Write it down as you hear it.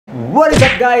What is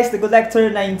up guys, the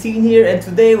Coollector 19 here, and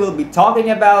today we'll be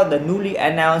talking about the newly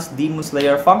announced Demon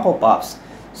Slayer Funko Pops.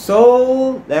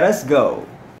 So, let us go!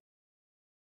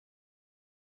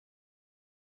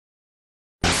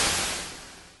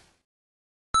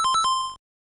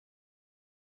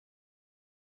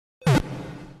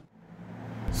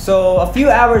 So, a few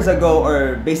hours ago,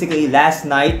 or basically last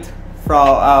night,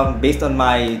 based on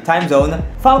my time zone,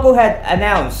 Funko had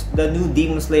announced the new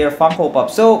Demon Slayer Funko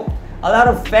Pop. So, a lot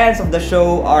of fans of the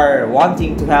show are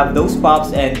wanting to have those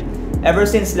pops, and ever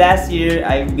since last year,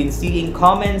 I've been seeing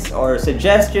comments or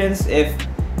suggestions if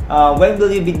when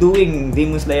will you be doing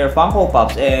Demon Slayer Funko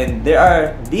Pops, and there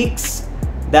are leaks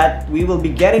that we will be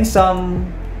getting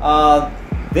some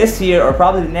this year or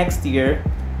probably next year,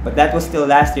 but that was still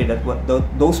last year.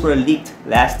 Those were leaked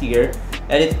last year,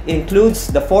 and it includes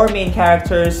the 4 main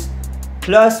characters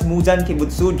plus Muzan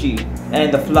Kibutsuji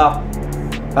and the flock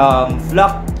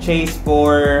chase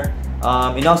for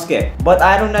Inosuke. But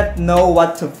I do not know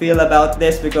what to feel about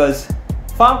this because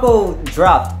Funko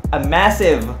dropped a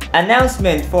massive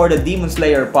announcement for the Demon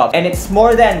Slayer pop, and it's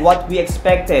more than what we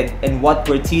expected and what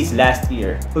were teased last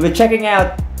year. We'll be checking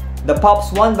out the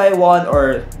pops one by one,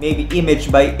 or maybe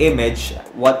image by image,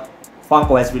 what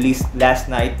Funko has released last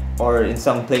night or in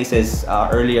some places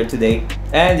earlier today.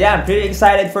 And yeah, I'm pretty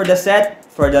excited for the set,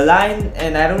 for the line,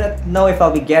 and I don't know if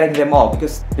I'll be getting them all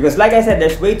because like I said,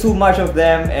 there's way too much of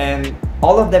them, and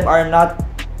all of them are not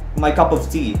my cup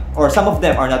of tea, or some of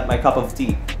them are not my cup of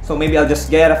tea. So maybe I'll just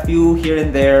get a few here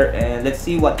and there, and let's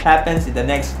see what happens in the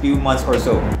next few months or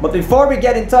so. But before we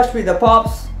get in touch with the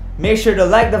pops, make sure to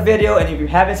like the video, and if you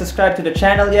haven't subscribed to the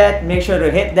channel yet, make sure to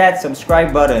hit that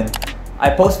subscribe button. I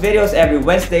post videos every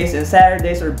Wednesdays and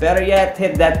Saturdays, or better yet,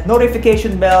 hit that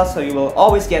notification bell so you will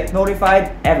always get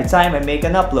notified every time I make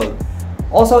an upload.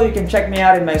 Also, you can check me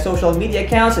out in my social media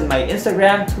accounts in my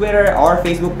Instagram, Twitter, or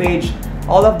Facebook page.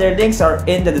 All of their links are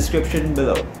in the description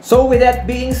below. So with that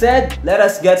being said, let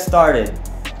us get started.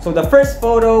 So the first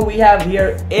photo we have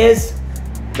here is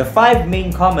the 5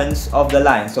 main commons of the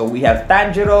line. So we have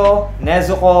Tanjiro,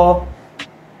 Nezuko,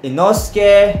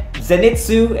 Inosuke,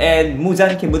 Zenitsu, and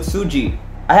Muzan Kibutsuji.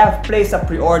 I have placed a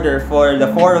pre-order for the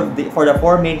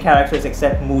 4 main characters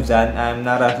except Muzan. I'm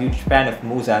not a huge fan of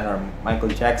Muzan or Michael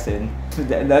Jackson.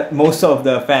 Most of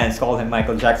the fans call him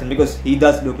Michael Jackson because he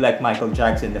does look like Michael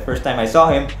Jackson. The first time I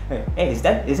saw him, hey,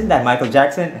 isn't that Michael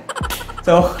Jackson?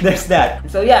 So there's that.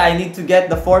 So yeah, I need to get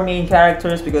the 4 main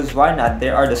characters because why not? They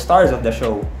are the stars of the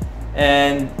show.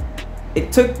 And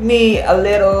it took me a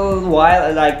little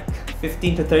while, like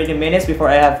 15 to 30 minutes, before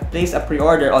I have placed a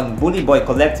pre-order on Bully Boy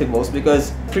Collectibles,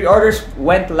 because pre-orders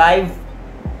went live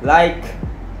like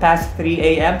past 3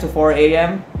 a.m. to 4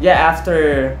 a.m. Yeah,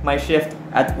 after my shift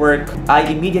at work, I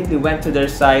immediately went to their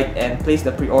site and placed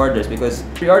the pre-orders because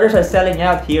pre-orders are selling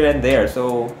out here and there.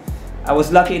 So I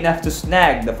was lucky enough to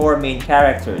snag the 4 main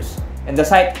characters, and the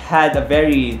site had a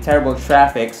very terrible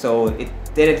traffic, so it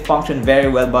didn't function very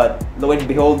well, but lo and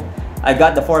behold, I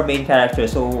got the 4 main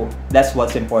characters, so that's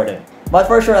what's important. But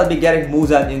for sure, I'll be getting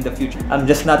Muzan in the future. I'm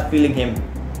just not feeling him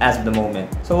as of the moment.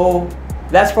 So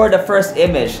that's for the first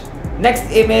image. Next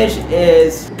image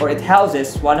is, or it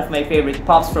houses, one of my favorite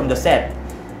pops from the set.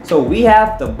 So we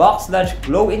have the Box Lunch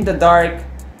glow-in-the-dark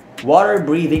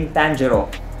water-breathing Tanjiro.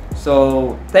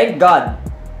 So thank God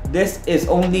this is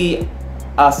only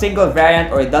a single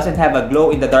variant, or it doesn't have a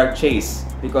glow-in-the-dark chase,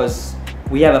 because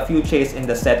we have a few chase in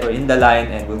the set or in the line,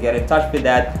 and we'll get in touch with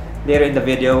that later in the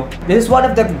video. This is one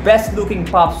of the best looking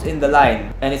pops in the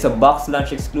line, and it's a Box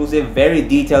Lunch exclusive, very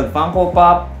detailed Funko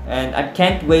Pop, and I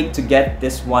can't wait to get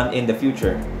this one in the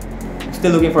future. I'm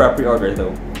still looking for a pre-order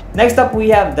though. Next up, we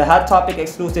have the Hot Topic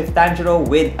exclusive Tanjiro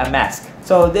with a mask.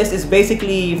 So this is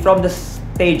basically from the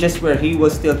stages where he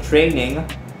was still training,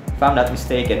 if I'm not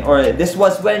mistaken, or this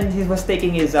was when he was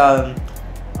taking his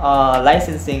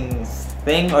licensing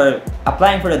thing, or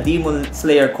applying for the Demon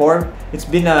Slayer Corps. It's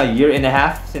been a year and a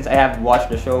half since I have watched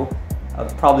the show. I'll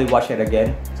probably watch it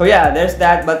again. So yeah, there's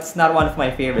that, but it's not one of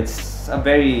my favorites. It's a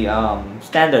very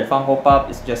standard Funko Pop.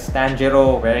 It's just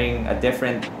Tanjiro wearing a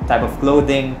different type of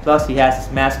clothing, plus he has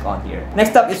his mask on here.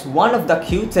 Next up is one of the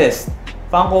cutest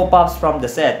Funko Pops from the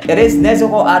set. It is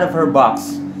Nezuko out of her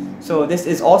box. So this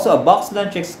is also a Box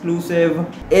Lunch exclusive.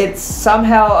 It's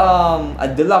somehow a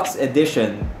deluxe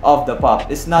edition of the pop.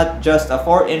 It's not just a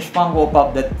 4-inch Funko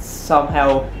Pop that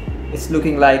somehow it's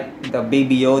looking like the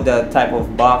Baby Yoda type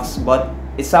of box, but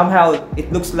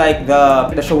it looks like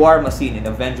the shawarma scene in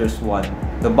Avengers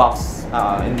 1. The box,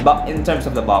 in terms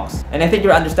of the box. And I think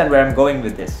you understand where I'm going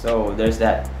with this. So there's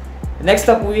that. Next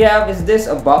up we have is this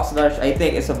a Box Lunch. I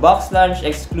think it's a Box Lunch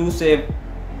exclusive.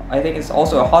 I think it's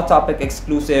also a Hot Topic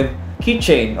exclusive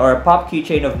keychain or pop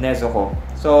keychain of Nezuko.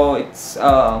 So it's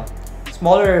a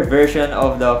smaller version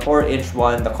of the 4-inch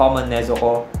one, the common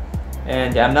Nezuko.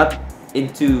 And I'm not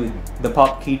into the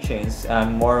pop keychains.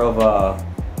 I'm more of a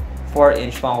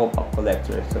 4-inch Funko Pop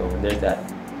collector. So there's that.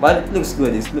 But it looks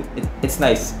good. It's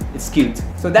nice. It's cute.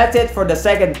 So that's it for the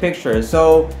second picture.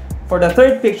 So for the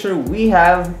third picture we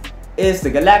have is the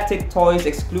Galactic Toys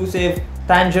exclusive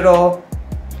Tanjiro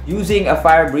using a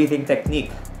fire breathing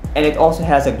technique. And it also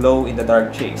has a glow in the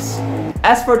dark chase.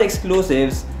 As for the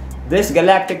exclusives, this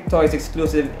Galactic Toys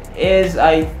exclusive is,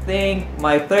 I think,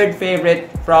 my third favorite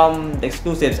from the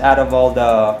exclusives out of all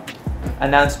the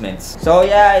announcements. So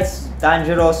yeah, it's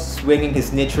Tanjiro swinging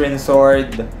his Nichiren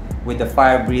sword with the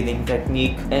fire breathing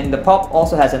technique. And the pop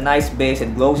also has a nice base.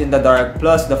 It glows in the dark,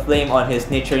 plus the flame on his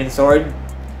Nichiren sword.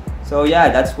 So yeah,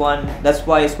 that's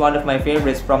why it's one of my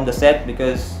favorites from the set,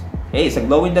 because hey, it's a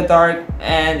glow in the dark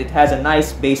and it has a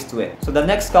nice base to it. So the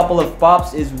next couple of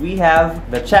pops is we have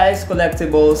the Chalice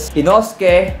Collectibles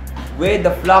Inosuke with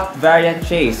the flocked variant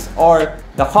chase, or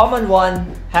the common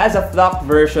one has a flocked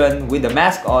version with the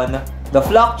mask on. The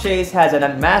flocked chase has an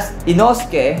unmasked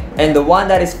Inosuke, and the one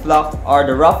that is flocked are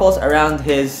the ruffles around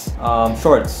his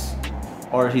shorts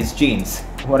or his jeans,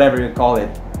 whatever you call it,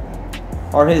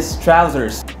 or his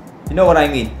trousers. You know what I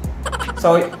mean.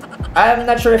 So I'm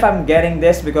not sure if I'm getting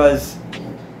this because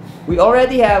we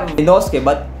already have Inosuke,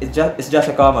 but it's just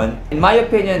a common. In my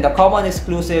opinion, the common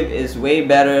exclusive is way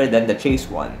better than the chase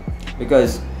one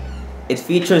because it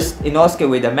features Inosuke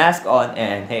with the mask on,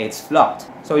 and hey, it's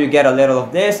flocked. So you get a little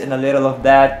of this and a little of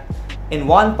that in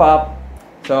one pop.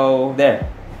 So there.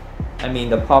 I mean,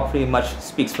 the pop pretty much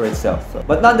speaks for itself.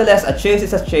 But nonetheless, a chase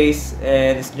is a chase,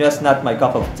 and it's just not my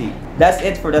cup of tea. That's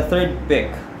it for the third pick.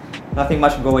 Nothing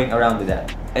much going around with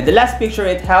that. And the last picture,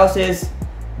 it houses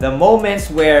the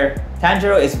moments where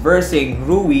Tanjiro is versing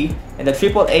Rui in the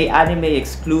AAA anime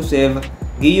exclusive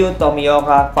Giyu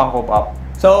Tomioka Funko Pop.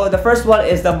 So the first one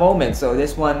is the moment. So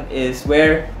this one is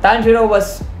where Tanjiro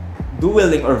was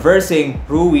dueling or versing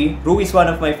Rui. Rui is one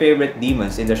of my favorite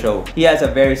demons in the show. He has a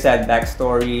very sad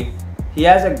backstory. He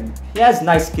has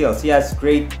nice skills. He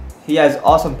has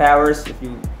awesome powers, if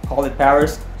you call it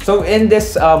powers. So in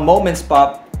this moments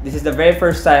pop, this is the very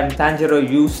first time Tanjiro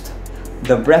used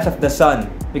the Breath of the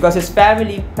Sun, because his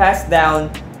family passed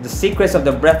down the secrets of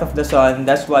the Breath of the Sun.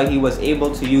 That's why he was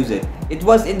able to use it. It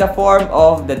was in the form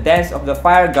of the dance of the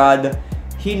fire god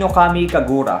Hinokami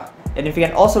Kagura. And if you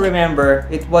can also remember,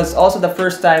 it was also the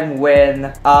first time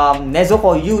when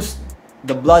Nezuko used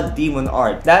the blood demon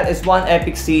art. That is one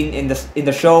epic scene in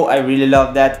the show. I really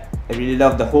love that. I really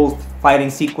love the whole fighting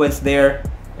sequence there,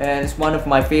 and it's one of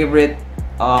my favorite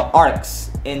arcs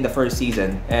in the first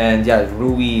season. And yeah,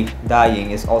 Rui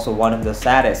dying is also one of the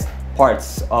saddest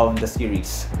parts of the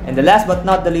series. And the last but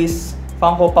not the least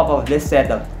Funko Pop of this set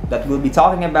that we'll be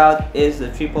talking about is the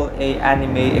AAA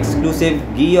anime exclusive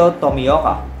Giyu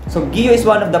Tomioka. So Giyu is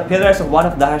one of the pillars of one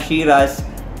of the Hashiras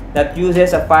that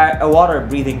uses a water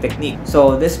breathing technique.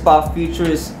 So this pop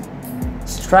features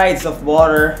strides of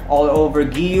water all over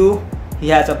Giyu. He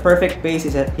has a perfect base.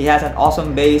 He has an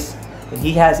awesome base. And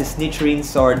he has his Nichiren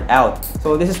sword out.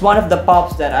 So this is one of the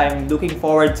pops that I'm looking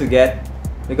forward to get,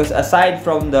 because aside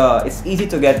from it's easy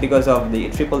to get because of the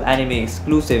triple anime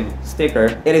exclusive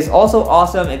sticker. It is also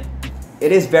awesome. It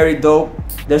is very dope.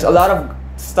 There's a lot of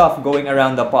stuff going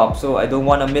around the pop, so I don't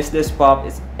want to miss this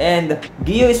pop. And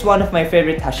Giyu is one of my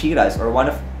favorite Hashiras, or one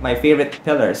of my favorite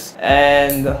pillars,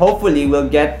 and hopefully we'll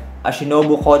get a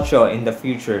Shinobu Kocho in the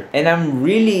future. And I'm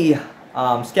really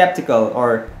skeptical,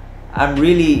 or I'm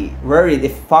really worried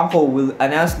if Funko will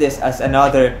announce this as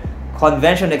another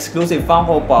convention exclusive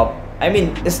Funko Pop. I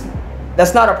mean,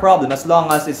 that's not a problem as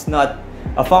long as it's not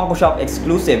a Funko Shop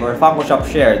exclusive or Funko Shop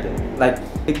shared. Like,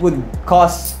 it would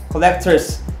cause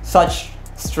collectors such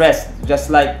stress, just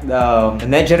like the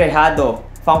Nejire Hado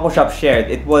Funko Shop shared.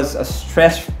 It was a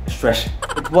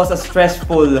it was a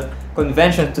stressful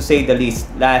convention, to say the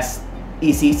least, last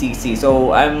ECCC.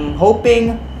 So I'm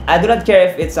hoping, I do not care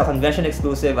if it's a convention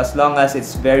exclusive as long as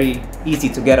it's very easy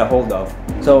to get a hold of.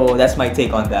 So that's my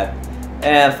take on that.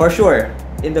 And for sure,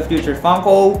 in the future,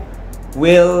 Funko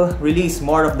will release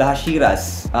more of the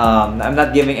Hashiras. I'm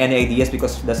not giving any ideas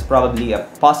because that's probably a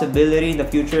possibility in the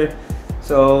future.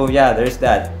 So yeah, there's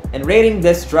that. And rating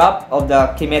this drop of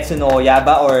the Kimetsu no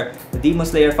Yaiba or the Demon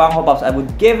Slayer Funko Pops, I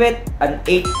would give it an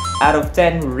 8 out of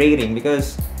 10 rating,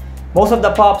 because most of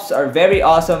the pops are very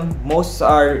awesome.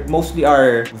 Mostly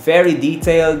are very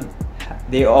detailed.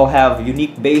 They all have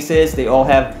unique bases. They all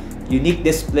have unique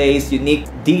displays, unique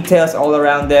details all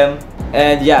around them.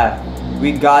 And yeah,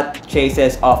 we got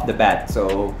chases off the bat.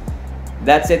 So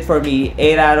That's it for me,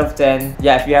 8 out of 10.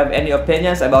 Yeah, if you have any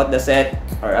opinions about the set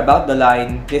or about the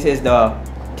line, this is the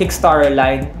Kickstarter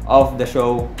line of the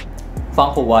show,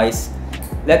 Funko wise.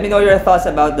 Let me know your thoughts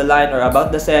about the line or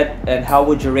about the set, and how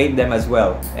would you rate them as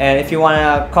well. And if you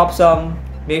wanna cop some,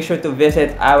 make sure to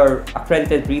visit our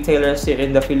accredited retailers here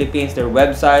in the Philippines, their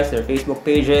websites, their Facebook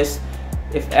pages,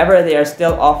 if ever they are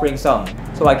still offering some.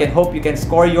 So I can hope you can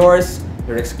score yours,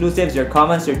 your exclusives, your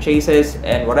commons, your chases,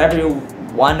 and whatever you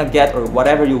wanna get or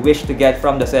whatever you wish to get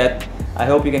from the set. I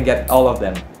hope you can get all of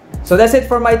them. So that's it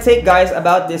for my take, guys,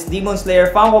 about this Demon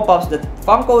Slayer Funko Pops that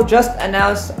Funko just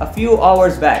announced a few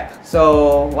hours back.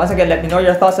 So once again, let me know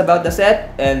your thoughts about the set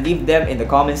and leave them in the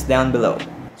comments down below.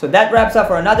 So that wraps up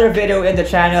for another video in the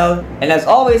channel. And as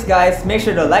always, guys, make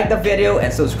sure to like the video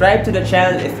and subscribe to the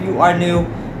channel if you are new.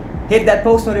 Hit that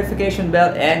post notification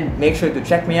bell and make sure to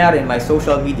check me out in my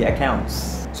social media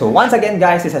accounts. So once again,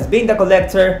 guys, this has been the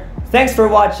Coollector. Thanks for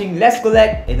watching. Let's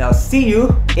collect, and I'll see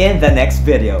you in the next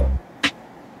video.